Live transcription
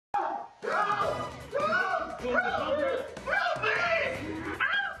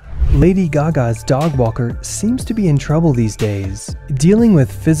Lady Gaga's dog walker seems to be in trouble these days. Dealing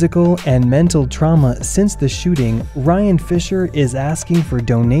with physical and mental trauma since the shooting, Ryan Fischer is asking for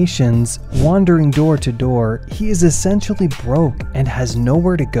donations, wandering door to door. He is essentially broke and has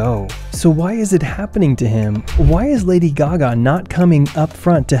nowhere to go. So why is it happening to him? Why is Lady Gaga not coming up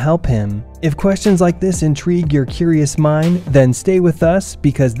front to help him? If questions like this intrigue your curious mind, then stay with us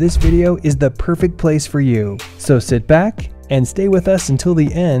because this video is the perfect place for you. So sit back and stay with us until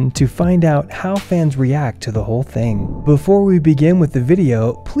the end to find out how fans react to the whole thing. Before we begin with the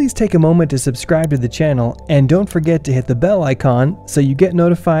video, please take a moment to subscribe to the channel and don't forget to hit the bell icon so you get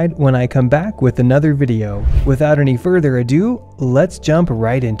notified when I come back with another video. Without any further ado, let's jump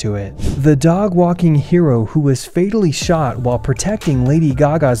right into it. The dog walking hero who was fatally shot while protecting Lady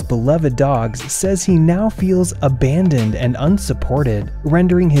Gaga's beloved dogs says he now feels abandoned and unsupported,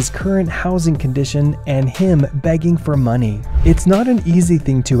 rendering his current housing condition and him begging for money. It's not an easy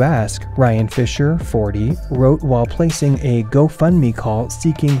thing to ask, Ryan Fischer, 40, wrote while placing a GoFundMe call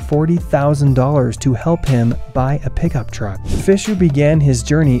seeking $40,000 to help him buy a pickup truck. Fischer began his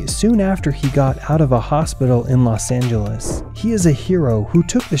journey soon after he got out of a hospital in Los Angeles. He is a hero who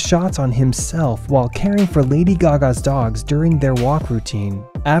took the shots on himself while caring for Lady Gaga's dogs during their walk routine.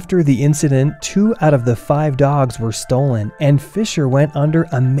 After the incident, 2 out of the 5 dogs were stolen, and Fischer went under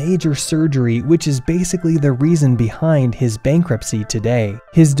a major surgery, which is basically the reason behind his bankruptcy today.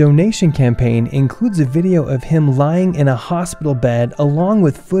 His donation campaign includes a video of him lying in a hospital bed along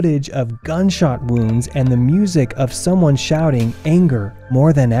with footage of gunshot wounds and the music of someone shouting anger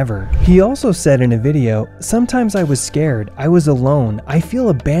more than ever. He also said in a video, "Sometimes I was scared, I was alone, I feel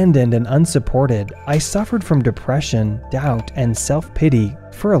abandoned and unsupported. I suffered from depression, doubt, and self-pity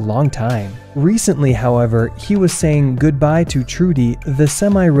for a long time." Recently, however, he was saying goodbye to Trudy, the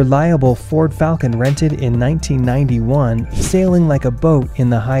semi-reliable Ford Falcon rented in 1991, sailing like a boat in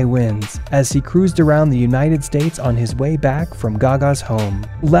the high winds, as he cruised around the United States on his way back from Gaga's home.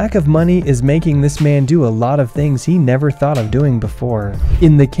 Lack of money is making this man do a lot of things he never thought of doing before.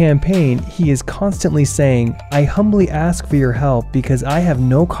 In the campaign, he is constantly saying, "I humbly ask for your help because I have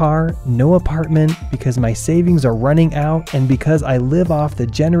no car, no apartment, because my savings are running out, and because I live off the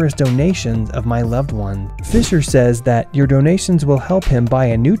generous donations of my loved one." Fischer says that your donations will help him buy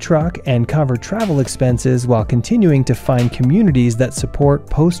a new truck and cover travel expenses while continuing to find communities that support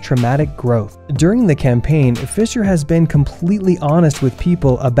post-traumatic growth. During the campaign, Fischer has been completely honest with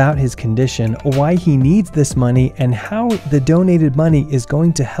people about his condition, why he needs this money, and how the donated money is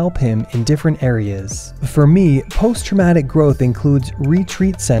going to help him in different areas. "For me, post-traumatic growth includes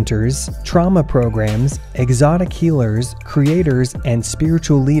retreat centers, trauma programs, exotic healers, creators, and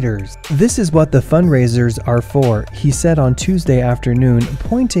spiritual leaders. This is what the fundraisers are for," he said on Tuesday afternoon,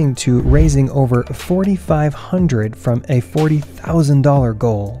 pointing to raising over $4,500 from a $40,000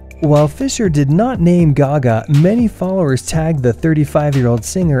 goal. While Fischer did not name Gaga, many followers tagged the 35-year-old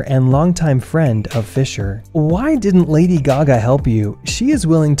singer and longtime friend of Fischer. "Why didn't Lady Gaga help you? She is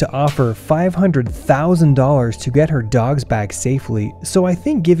willing to offer $500,000 to get her dogs back safely, so I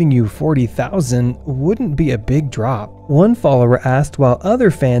think giving you $40,000 wouldn't be a big drop." One follower asked while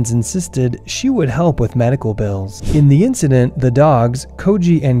other fans insisted she would help with medical bills. In the incident, the dogs,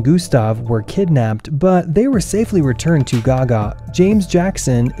 Koji and Gustav, were kidnapped, but they were safely returned to Gaga. James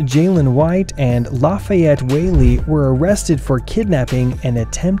Jackson, Jalen White, and Lafayette Whaley were arrested for kidnapping and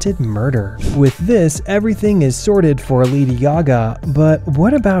attempted murder. With this, everything is sorted for Lady Gaga, but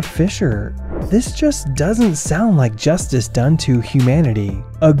what about Fischer? This just doesn't sound like justice done to humanity.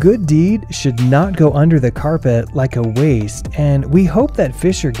 A good deed should not go under the carpet like a waste, and we hope that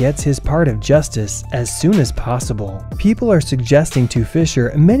Fischer gets his part of justice as soon as possible. People are suggesting to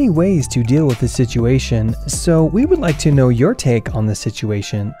Fischer many ways to deal with the situation, so we would like to know your take on the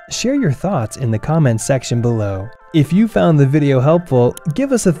situation. Share your thoughts in the comments section below. If you found the video helpful,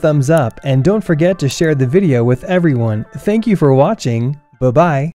 give us a thumbs up and don't forget to share the video with everyone. Thank you for watching. Bye-bye.